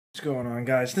What's going on,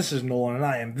 guys? This is Nolan and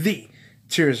I am the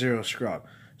Tier 0 Scrub.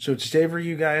 So today for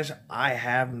you guys, I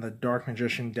have the Dark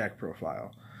Magician deck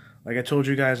profile. Like I told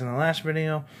you guys in the last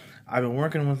video, I've been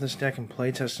working with this deck and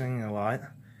playtesting a lot.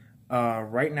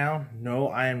 Right now, no,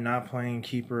 I am not playing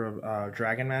Keeper of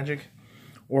Dragon Magic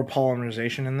or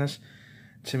Polymerization in this.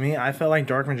 To me, I felt like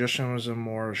Dark Magician was a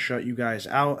more shut you guys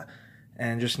out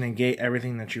and just negate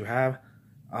everything that you have.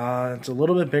 It's a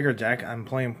little bit bigger deck. I'm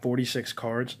playing 46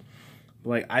 cards.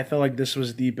 I felt like this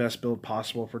was the best build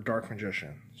possible for Dark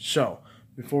Magician. So,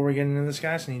 before we get into this,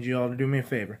 guys, I need you all to do me a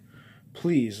favor.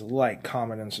 Please like,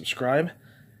 comment, and subscribe.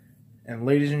 And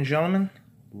ladies and gentlemen,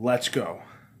 let's go.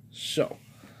 So,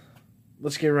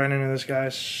 let's get right into this,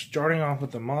 guys. Starting off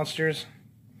with the monsters.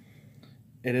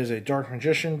 It is a Dark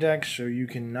Magician deck, so you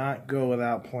cannot go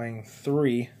without playing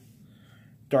 3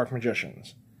 Dark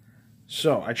Magicians.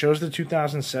 So, I chose the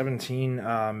 2017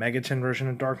 Megaton version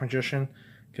of Dark Magician,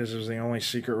 because it was the only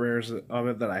secret rares of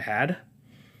it that I had.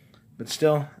 But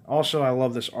still, also I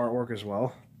love this artwork as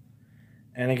well.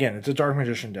 And again, it's a Dark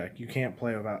Magician deck. You can't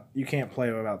play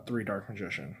without 3 Dark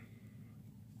Magician.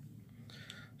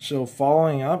 So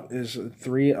following up is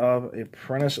 3 of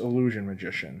Apprentice Illusion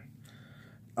Magician.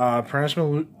 Apprentice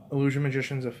Illusion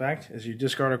Magician's effect is you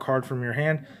discard a card from your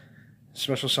hand,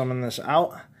 special summon this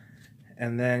out,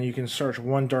 and then you can search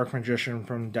 1 Dark Magician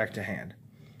from deck to hand.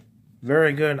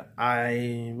 Very good.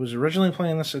 I was originally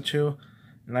playing this at 2,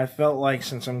 and I felt like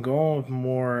since I'm going with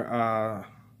more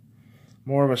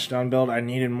of a stun build, I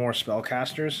needed more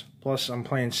spellcasters. Plus, I'm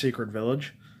playing Secret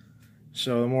Village,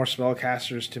 so the more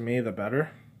spellcasters to me, the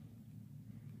better.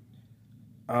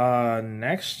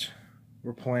 Next,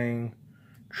 we're playing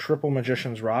Triple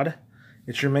Magician's Rod.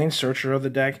 It's your main searcher of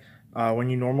the deck. When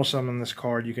you normal summon this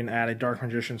card, you can add a Dark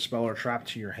Magician spell or trap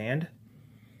to your hand.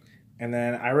 And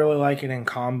then I really like it in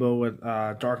combo with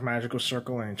Dark Magical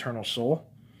Circle and Eternal Soul.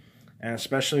 And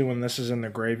especially when this is in the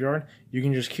graveyard, you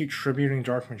can just keep tributing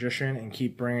Dark Magician and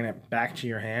keep bringing it back to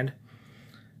your hand.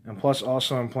 And plus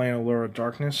also I'm playing Allure of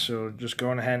Darkness, so just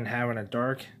going ahead and having a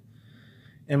dark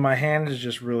in my hand is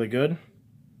just really good.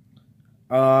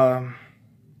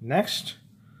 Next,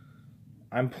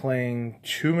 I'm playing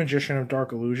 2 Magician of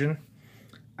Dark Illusion.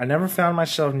 I never found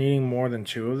myself needing more than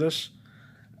 2 of this.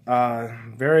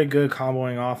 Very good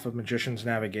comboing off of Magician's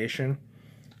Navigation.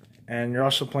 And you're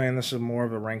also playing this as more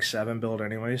of a rank 7 build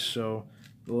anyways, so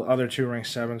the other 2 rank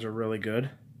 7s are really good.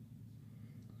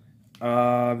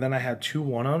 Then I had 2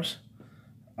 1-ups.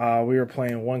 We were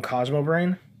playing 1 Cosmo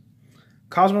Brain.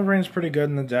 Cosmo Brain's pretty good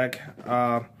in the deck.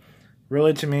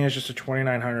 Really to me it's just a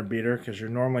 2900 beater because you're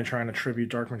normally trying to tribute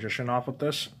Dark Magician off with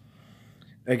this.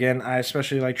 Again, I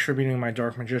especially like tributing my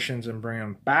Dark Magicians and bringing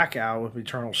them back out with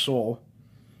Eternal Soul.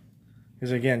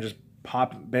 Because again, just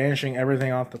banishing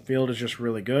everything off the field is just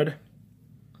really good.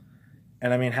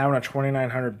 And I mean, having a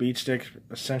 2900 beat stick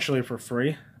essentially for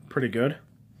free, pretty good.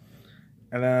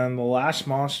 And then the last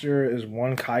monster is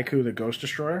 1 Kaiku the Ghost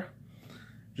Destroyer.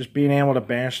 Just being able to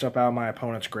banish stuff out of my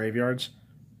opponent's graveyards.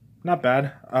 Not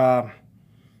bad.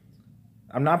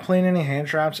 I'm not playing any hand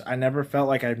traps. I never felt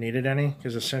like I needed any,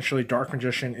 because essentially Dark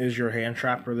Magician is your hand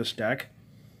trap for this deck.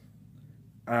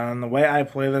 The way I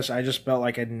play this, I just felt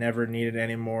like I never needed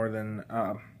any more than...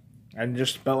 I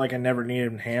just felt like I never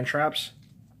needed hand traps.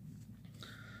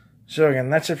 So again,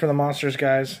 that's it for the monsters,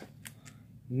 guys.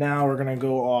 Now we're going to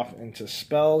go off into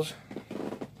spells.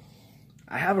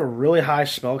 I have a really high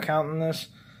spell count in this.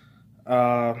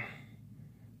 And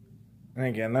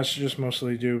again, that's just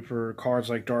mostly due for cards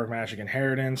like Dark Magic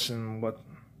Inheritance and what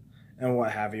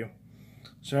have you.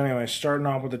 So anyway, starting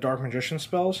off with the Dark Magician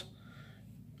spells.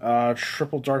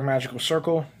 Triple Dark Magical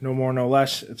Circle, no more, no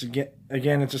less. It's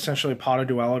it's essentially Pot of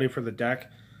Duality for the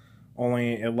deck,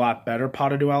 only a lot better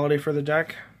Pot of Duality for the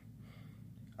deck.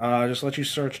 Just let you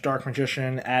search Dark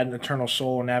Magician, add an Eternal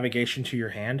Soul and Navigation to your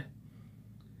hand.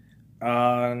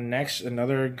 Next,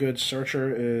 another good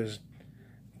searcher is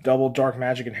Double Dark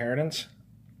Magic Inheritance.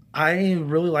 I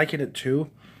really like it at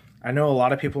 2. I know a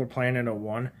lot of people are playing it at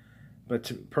 1,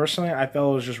 but personally, I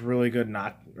felt it was just really good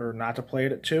not to play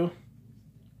it at 2.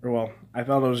 Well, I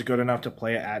felt it was good enough to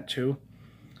play it at 2.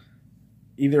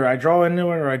 Either I draw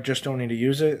into it or I just don't need to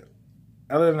use it.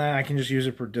 Other than that, I can just use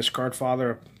it for discard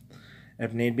fodder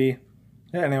if need be.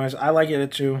 Yeah, anyways, I like it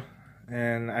at 2,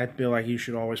 and I feel like you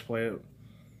should always play it.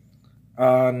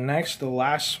 Next, the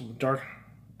last dark...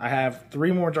 I have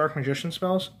 3 more Dark Magician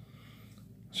spells.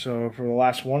 So for the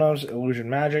last 1-ups, Illusion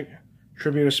Magic.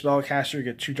 Tribute a spellcaster,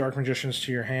 get 2 Dark Magicians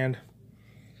to your hand.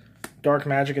 Dark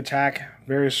Magic Attack,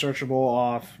 very searchable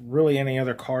off really any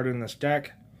other card in this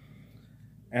deck.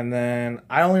 And then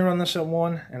I only run this at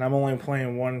 1, and I'm only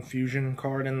playing 1 fusion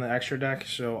card in the extra deck,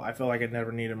 so I feel like I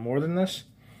never needed more than this.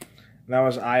 And that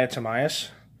was Aya Timaeus.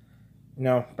 You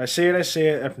know, if I see it, I see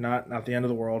it. If not, not the end of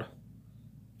the world.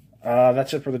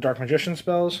 That's it for the Dark Magician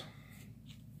spells.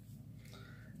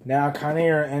 Now, kind of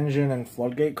your engine and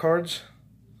floodgate cards.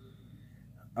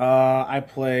 I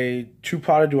play 2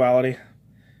 Pot of Duality.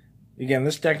 Again,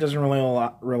 this deck doesn't really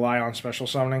rely on special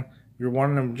summoning. You're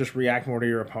wanting to just react more to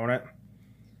your opponent.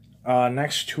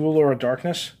 Next, 2 Allure of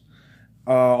Darkness.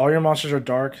 All your monsters are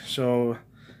dark, so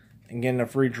getting a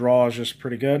free draw is just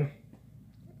pretty good.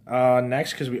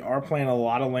 Next, because we are playing a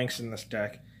lot of links in this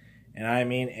deck, and I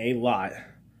mean a lot,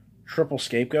 Triple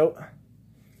Scapegoat.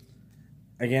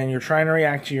 Again, you're trying to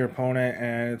react to your opponent,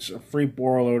 and it's a free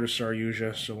Borreload to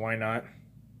Saryuja, so why not?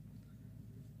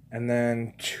 And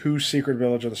then 2 Secret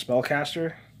Village of the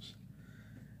Spellcaster.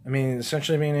 I mean,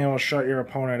 essentially being able to shut your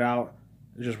opponent out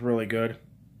is just really good.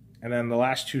 And then the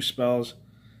last 2 spells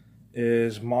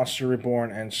is Monster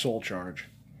Reborn and Soul Charge.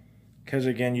 Because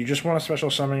again, you just want to special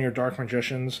summon your Dark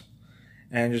Magicians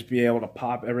and just be able to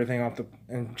pop everything off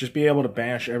and just be able to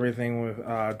banish everything with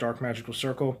Dark Magical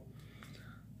Circle.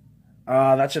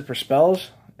 That's it for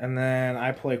spells. And then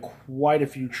I play quite a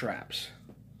few traps.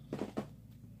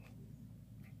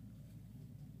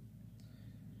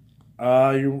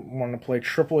 You want to play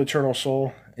Triple Eternal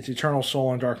Soul. It's Eternal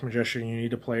Soul and Dark Magician. You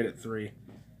need to play it at 3.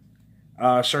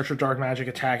 Search for Dark Magic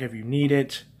Attack if you need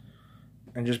it.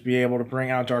 And just be able to bring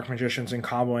out Dark Magicians and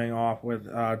comboing off with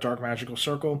Dark Magical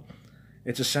Circle.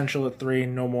 It's essential at 3,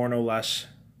 no more, no less.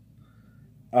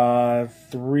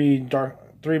 3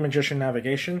 Magician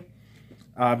Navigation.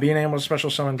 Being able to special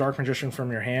summon Dark Magician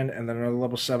from your hand and then another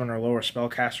level 7 or lower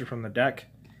spellcaster from the deck.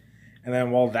 And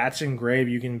then while that's engraved,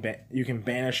 you can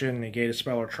banish it and negate a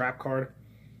spell or trap card.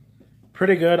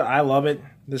 Pretty good. I love it.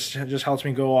 This just helps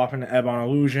me go off into Ebon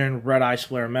Illusion, Red Eye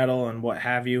Flare Metal, and what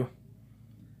have you.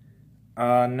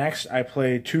 Next, I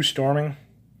play 2 Storming.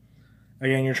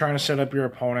 Again, you're trying to set up your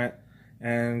opponent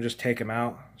and just take him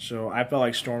out. So I felt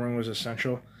like Storming was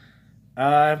essential.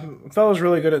 I felt it was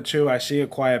really good at 2. I see it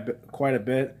quite a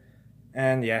bit.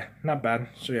 And yeah, not bad.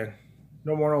 So yeah,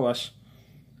 no more no less.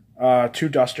 2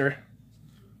 Duster.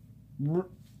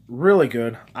 Really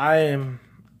good. I am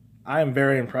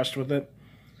very impressed with it.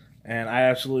 And I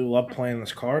absolutely love playing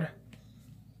this card.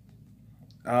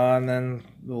 And then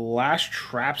the last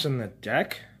traps in the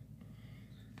deck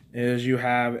is you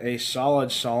have a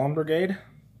solid Solemn Brigade.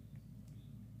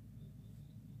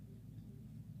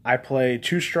 I play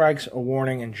 2 Strikes, a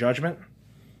Warning, and Judgment.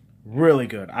 Really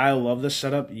good. I love this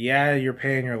setup. Yeah, you're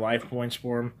paying your life points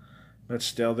for them, but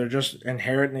still, they're just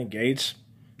inherent negates.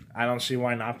 I don't see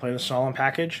why not play the Solemn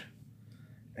package.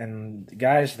 And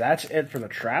guys, that's it for the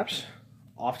traps.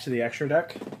 Off to the extra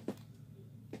deck.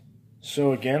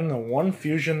 So again, the 1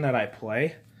 fusion that I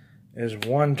play is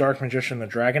 1 Dark Magician, the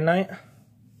Dragon Knight.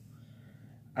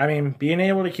 I mean, being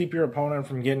able to keep your opponent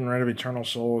from getting rid of Eternal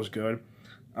Soul is good.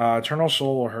 Eternal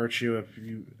Soul will hurt you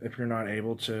if you're not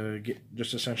able to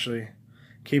just essentially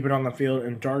keep it on the field,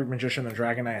 and Dark Magician, the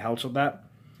Dragon Knight helps with that.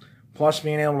 Plus,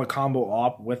 being able to combo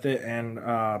op with it and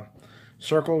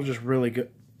Circle is just really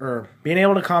good. Or being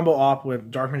able to combo op with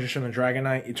Dark Magician, the Dragon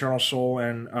Knight, Eternal Soul,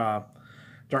 and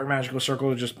Dark Magical Circle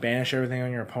to just banish everything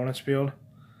on your opponent's field.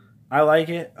 I like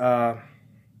it. Yeah,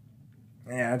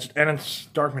 it's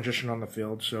Dark Magician on the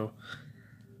field. So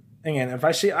again, if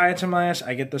I see Aya Timaeus,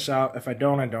 I get this out. If I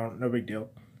don't, I don't. No big deal.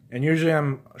 And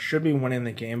usually should be winning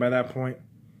the game by that point.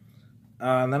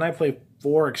 And then I play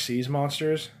 4 Xyz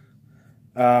monsters.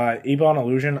 Ebon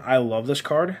Illusion. I love this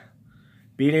card.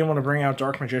 Being able to bring out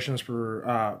Dark Magicians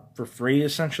for free,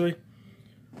 essentially.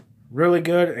 Really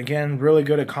good. Again, really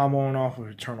good at comboing off with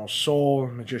Eternal Soul,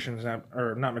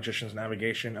 not Magician's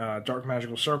Navigation, Dark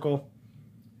Magical Circle.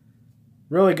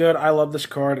 Really good. I love this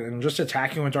card. And just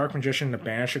attacking with Dark Magician to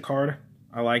banish a card.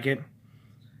 I like it.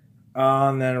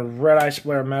 And then Red Eye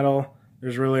Flare Metal.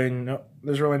 There's really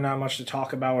not much to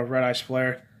talk about with Red Eye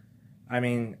Flare. I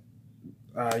mean,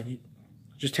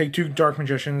 just take 2 Dark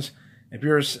Magicians. If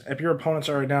your opponent's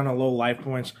already down to low life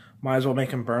points, might as well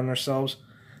make them burn themselves.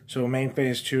 So main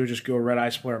phase 2, just go Red Eye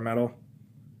Flare Metal.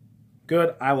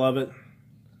 Good, I love it.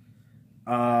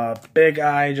 Big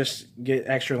Eye, just get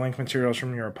extra link materials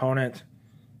from your opponent.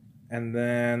 And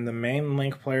then the main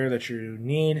link player that you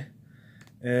need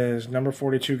is number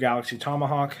 42 Galaxy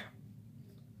Tomahawk.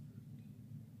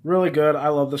 Really good, I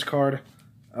love this card.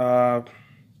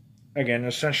 Again,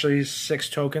 essentially 5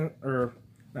 tokens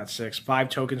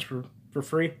for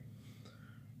free.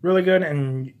 Really good,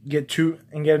 and get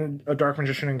a Dark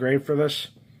Magician engraved for this.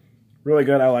 Really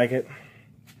good, I like it.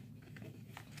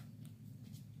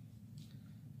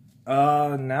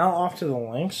 Now off to the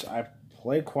links. I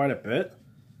play quite a bit.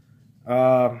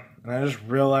 And I just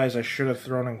realized I should have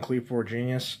thrown in Cleat4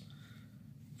 Genius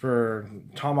for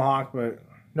Tomahawk, but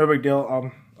no big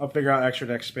deal. I'll figure out extra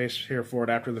deck space here for it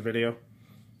after the video.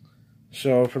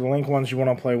 So for the link ones, you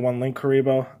want to play one Link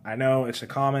Kuriboh. I know it's a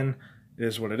common. It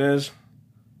is what it is.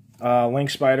 Link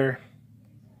Spider.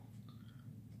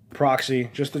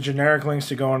 Proxy. Just the generic links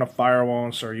to go into Firewall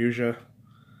and Saryuja.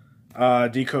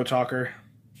 Decode Talker.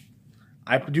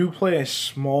 I do play a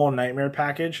small Nightmare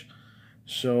package.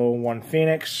 So one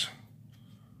Phoenix,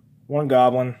 one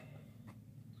Goblin,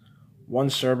 one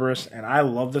Cerberus, and I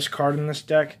love this card in this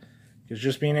deck because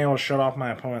just being able to shut off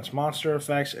my opponent's monster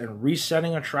effects and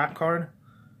resetting a trap card,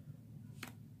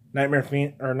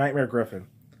 Nightmare Griffin,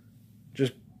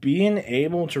 just being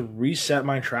able to reset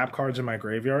my trap cards in my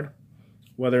graveyard,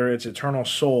 whether it's Eternal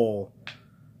Soul,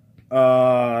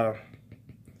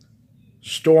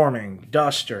 Storming,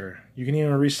 Duster, you can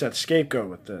even reset Scapegoat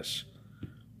with this.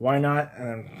 Why not? And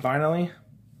then finally,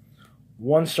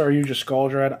 one Saryuja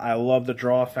Skuldread. I love the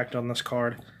draw effect on this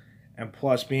card. And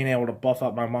plus, being able to buff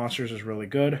up my monsters is really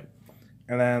good.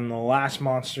 And then the last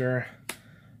monster,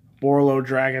 Borreload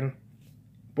Dragon.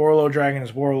 Borreload Dragon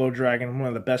is Borreload Dragon, one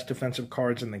of the best defensive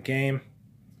cards in the game.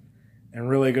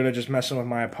 And really good at just messing with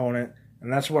my opponent.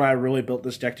 And that's what I really built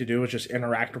this deck to do, is just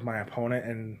interact with my opponent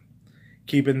and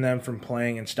keeping them from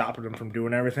playing and stopping them from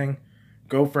doing everything.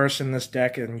 Go first in this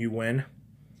deck and you win.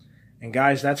 And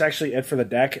guys, that's actually it for the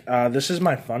deck. This is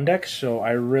my fun deck, so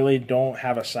I really don't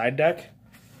have a side deck.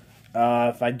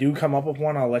 If I do come up with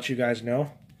one, I'll let you guys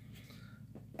know.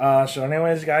 So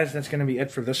anyways, guys, that's going to be it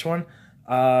for this one.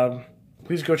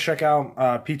 Please go check out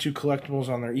P2 Collectibles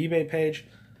on their eBay page.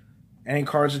 Any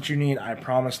cards that you need, I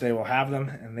promise they will have them,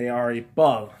 and they are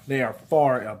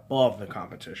far above the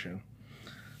competition.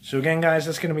 So again, guys,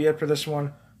 that's going to be it for this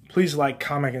one. Please like,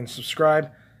 comment, and subscribe.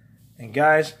 And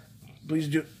guys, please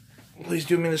do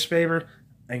me this favor.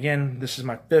 Again, this is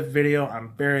my 5th video.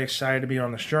 I'm very excited to be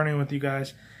on this journey with you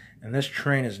guys, and this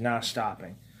train is not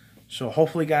stopping. So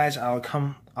hopefully, guys, I'll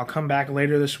come back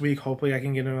later this week. Hopefully, I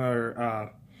can get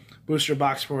another booster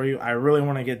box for you. I really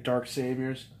want to get Dark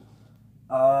Saviors.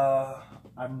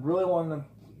 I'm really wanting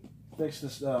to fix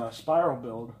this Spiral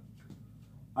build.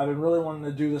 I've been really wanting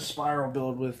to do this Spiral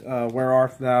build with Where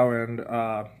Art Thou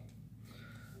and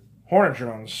Hornet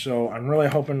Drones, so I'm really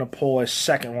hoping to pull a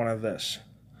second one of this.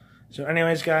 So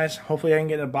anyways, guys, hopefully I can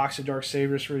get a box of Dark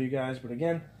Saviors for you guys, but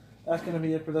again, that's going to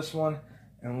be it for this one.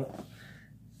 And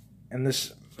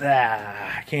this,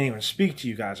 I can't even speak to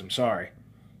you guys, I'm sorry.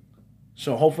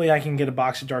 So hopefully I can get a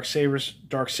box of Dark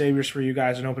Saviors for you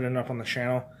guys and open it up on the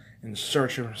channel in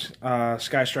search of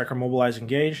Sky Striker Mobilize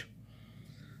Engage.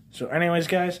 So anyways,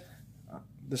 guys,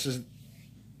 this is...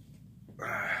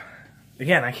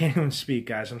 Again, I can't even speak,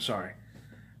 guys. I'm sorry.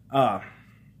 So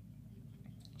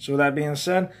with that being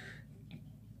said,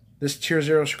 this Tier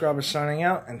 0 Scrub is signing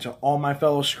out. And to all my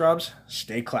fellow Scrubs,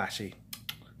 stay classy.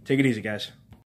 Take it easy, guys.